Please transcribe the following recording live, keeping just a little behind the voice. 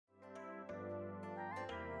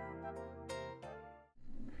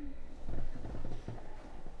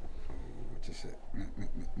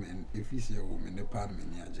if he's a woman, the pan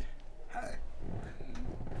miniature. Hi.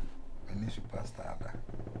 Any superstar.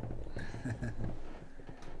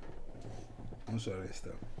 I'm sorry,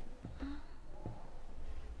 Esther.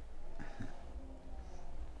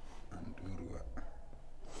 And Urua.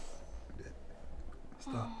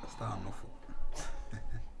 Star no for.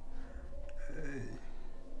 Hey.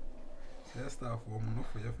 Star for no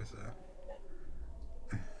for your face.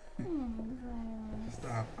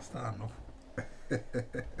 Star no for.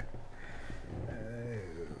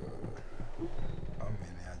 How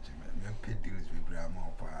many arguments? Men pay deals with Brahma.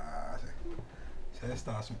 Say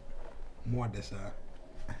stars more this.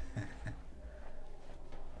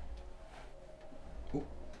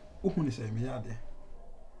 Who say me yade?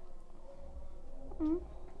 Who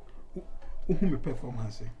me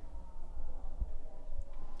performance?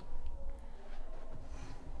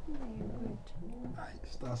 Good. Aye,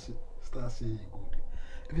 stars good.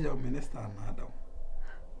 If you're a minister, madam.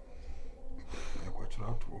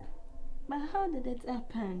 But how did it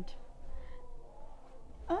happen?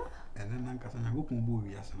 And then Uncle Sana can move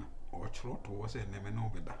Yasana or Trot was a name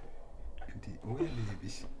over that. And the oil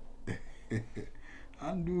babies.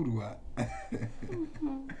 And Durua.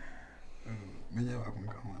 Many of them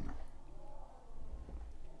come on.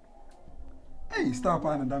 Hey, stop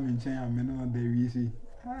on a damn chain and minimum there easy.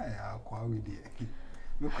 Hi, I'll call with you.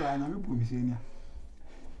 Look, I never put me in here.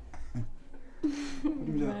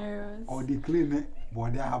 Or the clean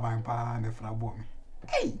body I have a pan and a bomb.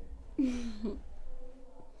 Hey!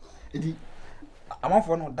 I'm off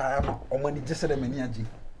for no diamond or when it just said a miniature.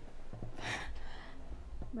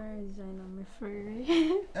 Where is I'm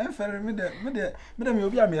afraid? And for me, Madam,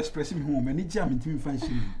 you'll be expressing home and it's jamming to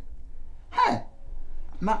function. Hey!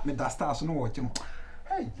 Not me that stars no watching.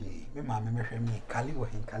 Hey, me, mamma, me, Cali or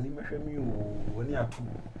him, Cali, me, when you are two.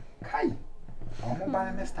 Kai, I'm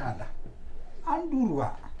buying a star. I'm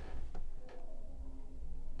Durua.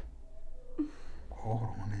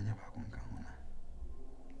 Oh, on any back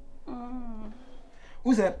on.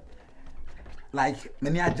 Who's that? Like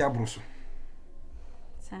many a jabros.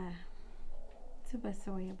 Sir, to be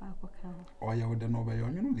so way back. Or you would know by your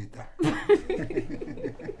new later.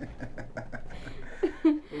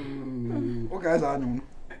 Okay, I know.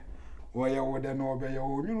 Or you would know by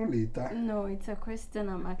your new later. No, it's a question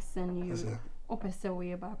I'm asking you. Open so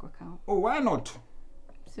way back. Oh, why not?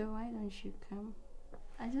 So why don't you come?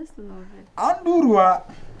 I just love it. Andurua.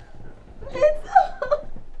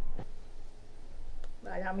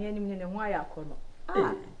 I am any why I call.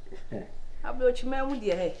 I blow you man with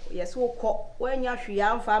your head. Yes, so call when you should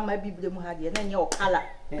have found my biblium had and then your color.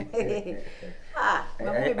 Ah, I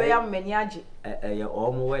am many aji. You're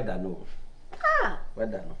almost weather no. Ah,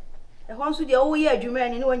 Weather no. A horse with your year, you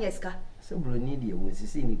man in one yeska. So, Brunidia was a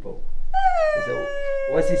cynical. So,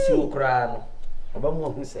 what's his your crown? About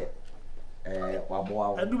what who said?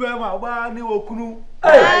 Wabwa. I do my new okunu.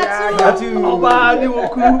 That's you. New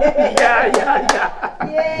okunu. Yeah.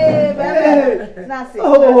 Yeah, Nancy.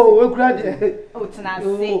 Oh, we're glad. Oh,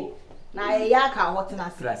 Nancy. Now, Yaka, what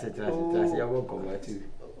Nancy? Trust it. I won't come back to you.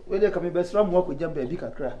 When they come in best from work with jump baby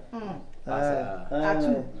cry.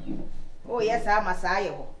 Oh, yes, I'm a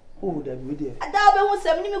sire. Oh, that we did. A double was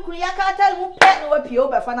 70 Mukuyaka tell who pet no appeal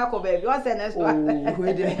by Fanaco baby. What's the next one?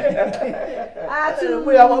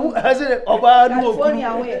 We are Oba California.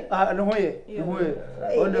 No way.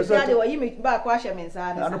 On the Saturday, you make back wash him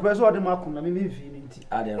inside. And the person of the Macum, I mean, Vinity.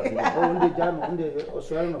 I don't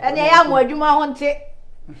know. And I am where you want it.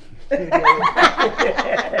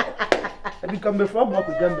 I become from work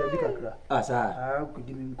with jump baby cry. Ah, sir. I could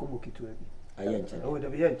even come to it. I ain't. Oh, the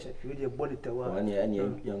Bianche, with your body tower. One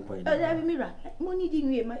young point. Oh, that mirror. Money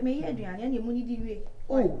didn't wait. My head, and your money didn't wait.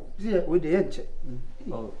 Oh, yeah, with the edge.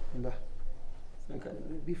 Oh,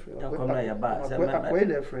 be free. I'm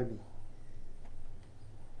quite a friend.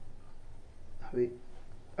 Wait.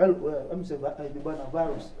 I'm saying,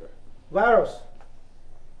 virus. Virus.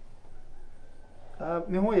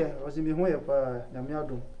 Mehoya was in Mehoya,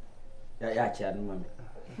 Namiado. Yeah, Chad, mammy.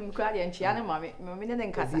 I'm crying and Chiana, mammy. Mammy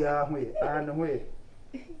didn't cast the way. And away.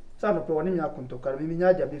 Some of one in your conto,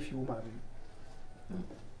 Carmina, be few, mammy.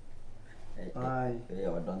 Aye,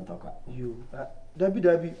 don't talk. You,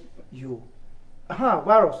 Debbie, you. Aha,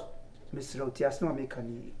 virus. Mr. Otias no make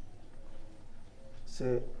any.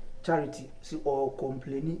 Say, charity, see, or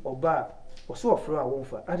complaining or bar, or so of a won't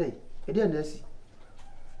for. Are they? A dear see.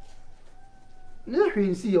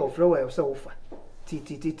 Never see your flower so far.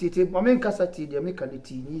 Titi, Mamma Cassati, the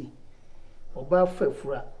American or bar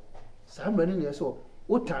fefra. Some running there so,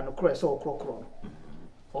 what time of crest or crocron.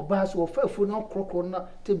 Or bars or fefra no crocron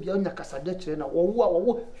to be on your Cassadetra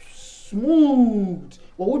or smooth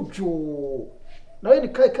or Joe. Na you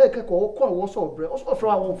kai ko wo so bre. O so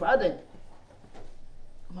fra wo fa den.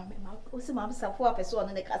 Mama, o se ma bisa fo apeso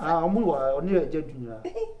on ne kasa. Ah, mu wa oni eje dunya.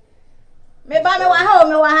 Me ba me wa ha o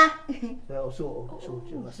me wa ha. So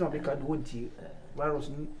so be ka do nti virus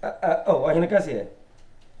ni. Oh, I can see it.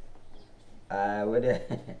 Whether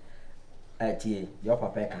tie your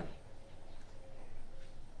papa can.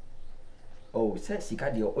 Oh, say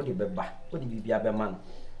sika de o de beba, o de bibia be man.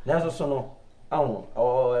 Na so no,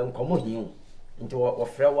 nkomo hiu. Nti wo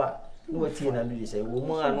frɛ wa, na watie na no de say wo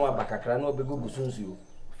mu anu abakakra na obegugu sunsuo.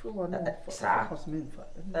 Sa.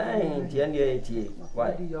 Nti ande tie.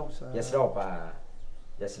 Why? Yes raw pa.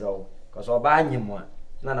 Yes raw. Cause oba anyim a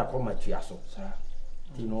na na koma tua so.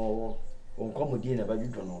 Ti no nkomo di na ba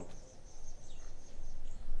dwudwo no.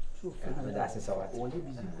 So fa da se sawat. O ye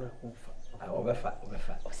busy bra ko fa. Obefa.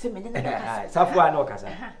 O se me ne na. Safu anu kasa.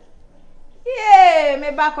 Yeah, me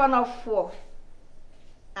back on off for.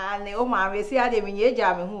 And o ma we see ade me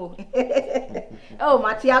nyeja me hu. Oh,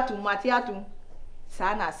 Matiatu.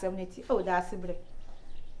 Sa na asɛmneti. Oh, da asebre.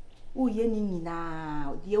 Wo ye ni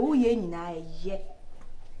nyina. De wo ye nyina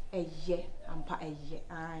eye. Ampa eye.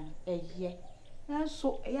 Eye.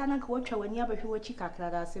 Nso ya na ka watwa wani abahwe wachi kakra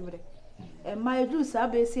da asebre. Ma edu sa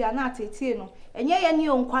be si ana atete no. Enye ye ni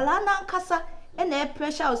onkwala na nkasa. Na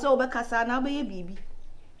pressure so obekasa na abaye bibi.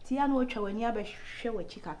 Tia no watwa wani abahwe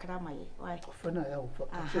wachi kakra maye. Why? Fa na ya wo fa.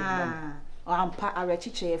 Aha. Ampa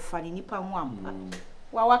arechiche fa ni nipa ho ampa.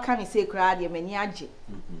 Wa waka ni say kra de mani age.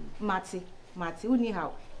 Mate uni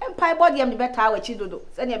how. Empire body am the better wachi dodo.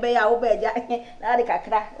 Se ne be ya wo ba ja na de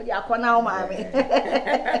kakra. O di akona wo ma me.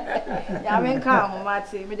 Ya men ka mo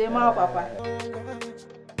mate me de ma papa.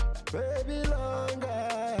 Baby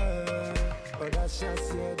longer, but I shall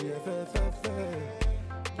see the FFF.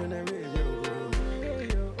 When I read you,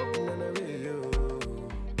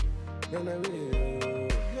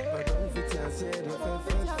 I don't fit to say the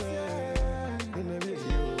FFF. When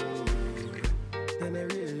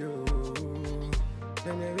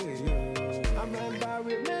I read you, I remember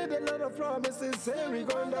we made a lot of promises, say we're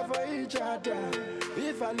gonna for each other.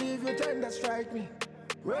 If I leave you, tender strike me.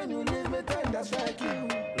 When you leave me, tender strike you.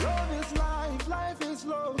 Love is life is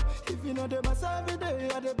love. If you know the mass every day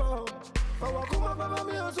at the bar. For what come up,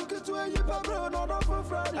 me also get to you, bro, not for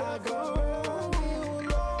Friday. I go, you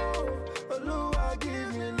love, Lua,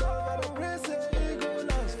 give me love. I don't pray, say it go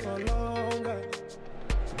last for longer.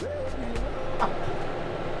 Baby,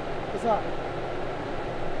 What's up?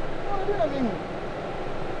 What do you mean?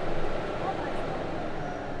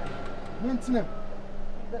 Maintenance.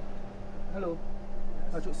 Hello.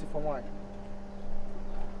 I just see from why.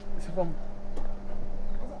 See from.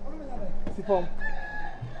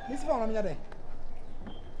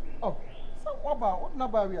 Oh, so what about what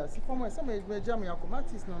number we are? See from where? Some is jam ya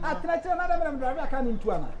comatis no. Ah, try na dem drive aka ni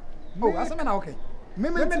ntu ana. Oh, aseme na okay. Me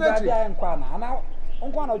drive ya nkwa na. Ana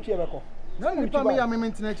nkwa na otwe beko. No, me pa me ya me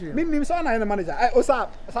maintenance. Me so na manager. O sa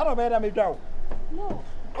no be da me dwa. No.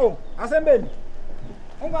 Oh, asembe ni.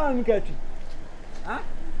 Nkwa na nika atwi. Ha?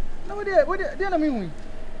 No, what dey na me hu.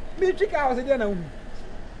 Me twika house dey na hu.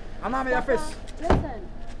 Ana me ya face. Listen.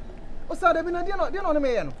 O sa dey na dey no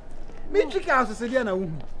me ye no. Me twika house se dey na hu.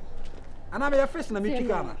 Ana me ya face na me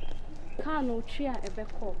twika na. Ka no twi a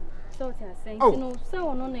ebekọ. So te asen Oh. no se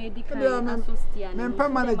wono na edi kan Yeah, asostia me mpa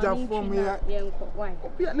manager form ya. Why?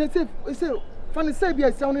 Bia na say funny say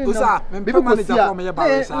bia say no. O sa me mpa manager form ya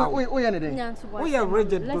ba sa. O ye ne den. We are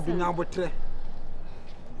rigid to be now botre.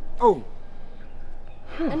 Oh,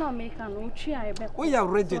 And I make an twi a ebekọ. we are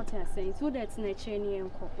rigid. So te asen so that na cheni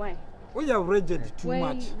enko. Why? We are rigid too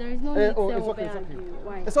Well, much. there is no need Oh, to it's okay, obey it's okay. you.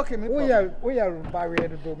 Why? It's okay, me. We are barrier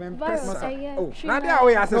do men Virus, Christmas. yeah, Oh, tree na man. dia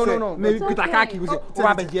we are say No. me It's pita okay. kaki go say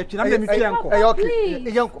o ba je atwi na me twi enko. Hey, okay. Please.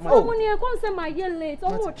 Hey, yanko. Oh, when you come say my year late,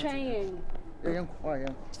 oh, what trying? Hey, yanko. Oh,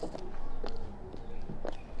 yeah.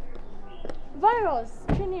 Virus,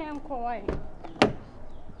 chini enko why?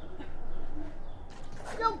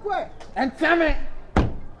 Yanko. And tell me.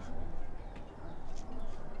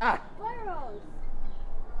 Ah. Virus.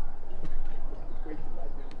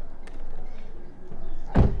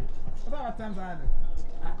 What times are it?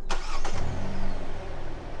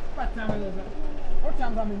 What time is it? What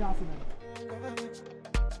times are me now?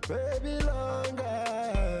 baby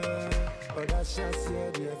longer, but I shall see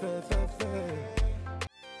the FFF.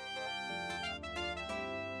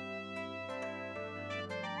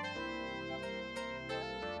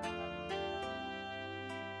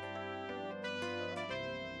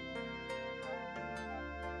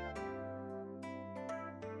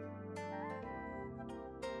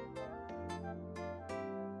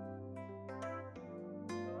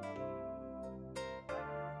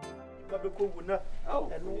 babeko wuna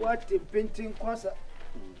and what a painting concert.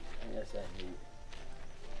 Yes,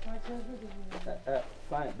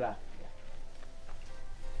 fine, blah.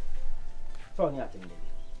 Phone nothing.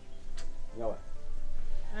 No.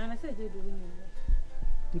 And I said they do.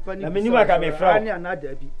 I mean, you are me from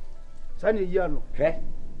another be. Sunny Yano.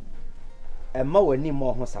 And more any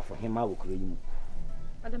more hosa for him. I will create you.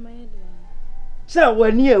 So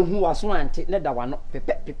when you who was one, take let that one up.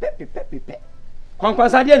 Pepe.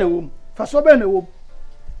 Conquest I didn't for so many womb.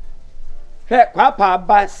 Papa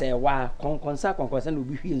ba say wa conquest will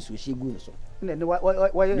be here so she goes so.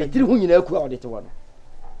 Why the 300 crowd it one.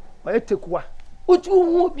 Why take what? What you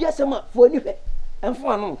won't be a summer for anything and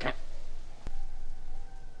for an uncle.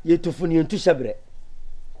 Ye to funny and to sabre.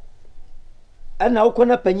 And now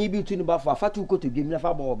corner penny between the buffer fatu go to give me a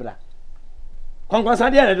fabobla. Conquest I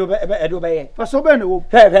didn't obey. For so many will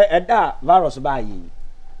have that virus by ye.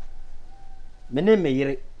 My name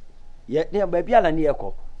may yet near baby and near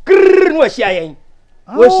co. Grrrr was sharing.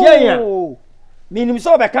 Was sharing. Meaning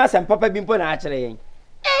so by cast and papa been put actually.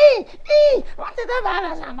 What did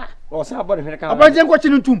I or somebody a bunch of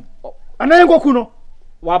watching to and I go kuno.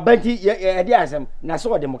 While Benty, yes,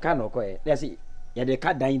 Nassau de Mocano, that's it. Yet the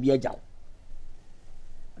cat dying be a job.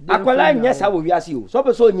 Aqualine, yes, I will ask you.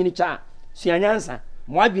 So in cha, see an answer.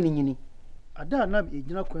 Why be in I don't know if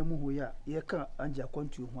you know who ya, ye can't anja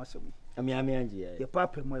contu once a week. I mean, your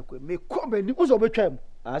papa may come and it was over time.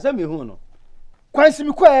 As I may who quite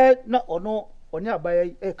some quiet, not or no, or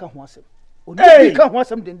nearby a can once. Hey, can't want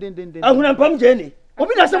something. I want to pump Jenny.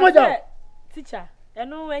 Open us some teacher. I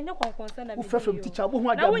know when you're concerned. Who from teacher? Who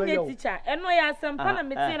want to teacher? And I have some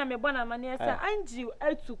parliament and I'm a bonnet money. And you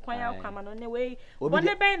out to quiet come on the way. What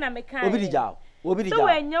the band I'm a kind of job. So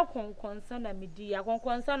when you're concerned, I'm a dear,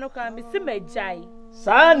 concerned, no can be similar jay.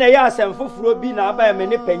 Son, I ask them for fruit be now by a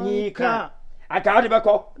many penny car. I can't ever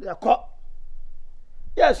call.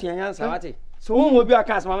 Yes, young answer. So who will be a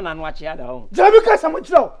customer and watch you at home? Jamaica, someone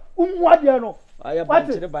know. What you know? I have bunch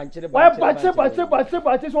of so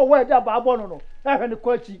where that Barbono. I have the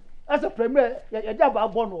quality as a premier, a dab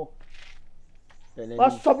Barbono.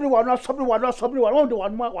 Not somebody only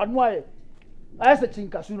one way. I asked the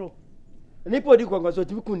Chincasuno. Nipo di Congo so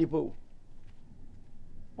to Kunipo.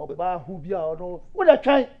 Oba who be out no. What a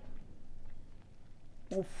time.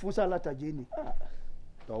 Oh, Fusa Lata Jenny.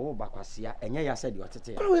 Oh, Bacasia, and ya said you are to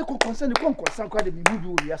take. I will concern the concourse. I'm quite a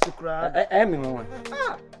boo, yes, to cry. I am in one.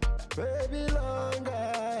 Baby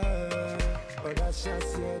longer, but I shall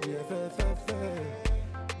say the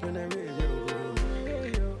when I read you,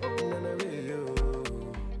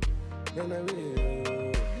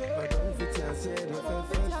 I don't fit to say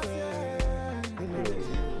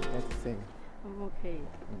that's the thing. I'm okay.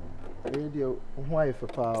 Radio, why for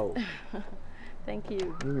power? Thank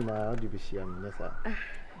you. You know, I'll be sharing, yes, sir.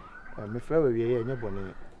 I'm afraid we're here in your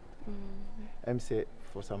bonnet. I'm say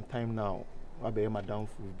for some time now. Madam,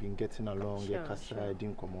 we've been getting along. Sure.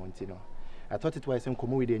 Didn't come on, you know. I thought it was some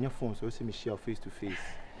come with your phone, so see me share face to face.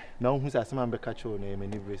 Now, who's a man catch your name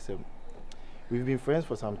and we've been friends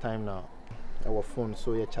for some time now. Our phone,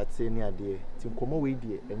 so you're chatting near there. To come with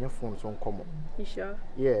you and your phones won't come. You sure?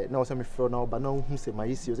 Yeah, now some phone now, but now who say my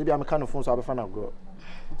issues? Maybe I'm a kind of phone, so I'll be fan of girl.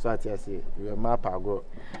 So I say, you're a map, I'll go.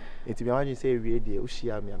 And to be honest, say, we dear,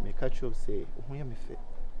 Ushia me, I may catch you say, who am I?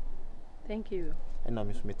 Thank you. And I'm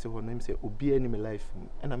Miss Metal, her name say, Obi any life.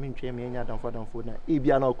 And I mean, try me any other for them for now. If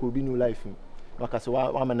you are not could be new life. Like I say,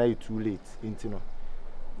 I'm an too late. Into no.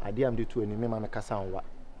 I did am the two and remember my cousin what.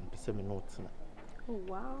 Say me notes. Oh,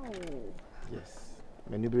 wow. Yes.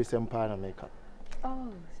 Many brace some part and makeup.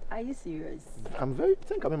 Oh, are you serious? I'm very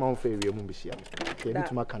think I'm in my own favorite woman. She need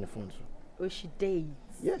to my kind of phones. Oh, she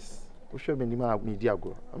dates. Yes. We should be my media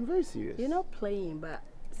girl. I'm very serious. You're not playing, but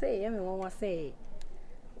say, everyone was say.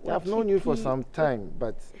 I've known you for some time,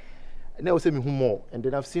 but now say me who more, and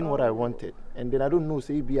then I've seen what I wanted, and then I don't know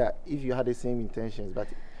say if you had the same intentions, but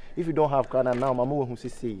if you don't have Kana now, my mom who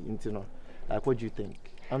say into no, like what do you think?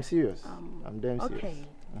 I'm serious. I'm damn serious. Okay.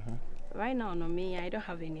 Right now, no me, I don't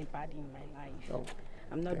have anybody in my life. Oh,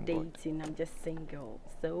 I'm not dating. God. I'm just single.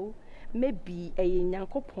 So maybe a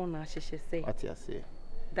nyanko pona she say. What you say?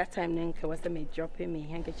 That time Nanka was me dropping me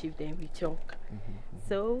handkerchief, then we talk.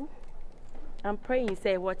 So. I'm praying,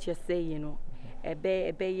 say what you say, you know. A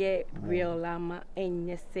be real lama, and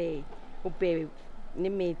you say, oh, baby,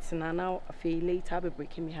 mates, and now I feel later I'll be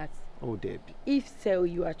breaking my heart. Oh, Debbie. If so,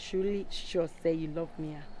 you are truly sure, say you love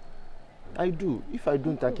me. I do. If I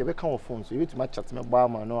don't, I can come on phone. So you need to match at my bar,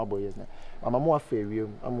 man. No, boy, yes. I'm a more fair.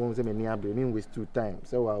 I'm one of them in the abbey. I waste 2 times.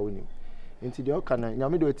 So I win. Into the Okana, now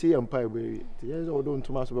me do a tea and pie, baby. Tears all don't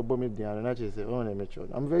too much about me, and I just say, oh,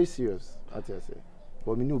 I'm very serious. I tell you.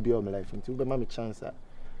 but me no be all my life until be my chance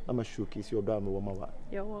I'm a showcase your brand woman.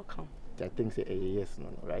 You're welcome. I think say yes, no,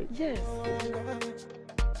 right? Yes.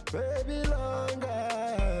 Baby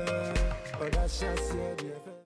longer, but that's just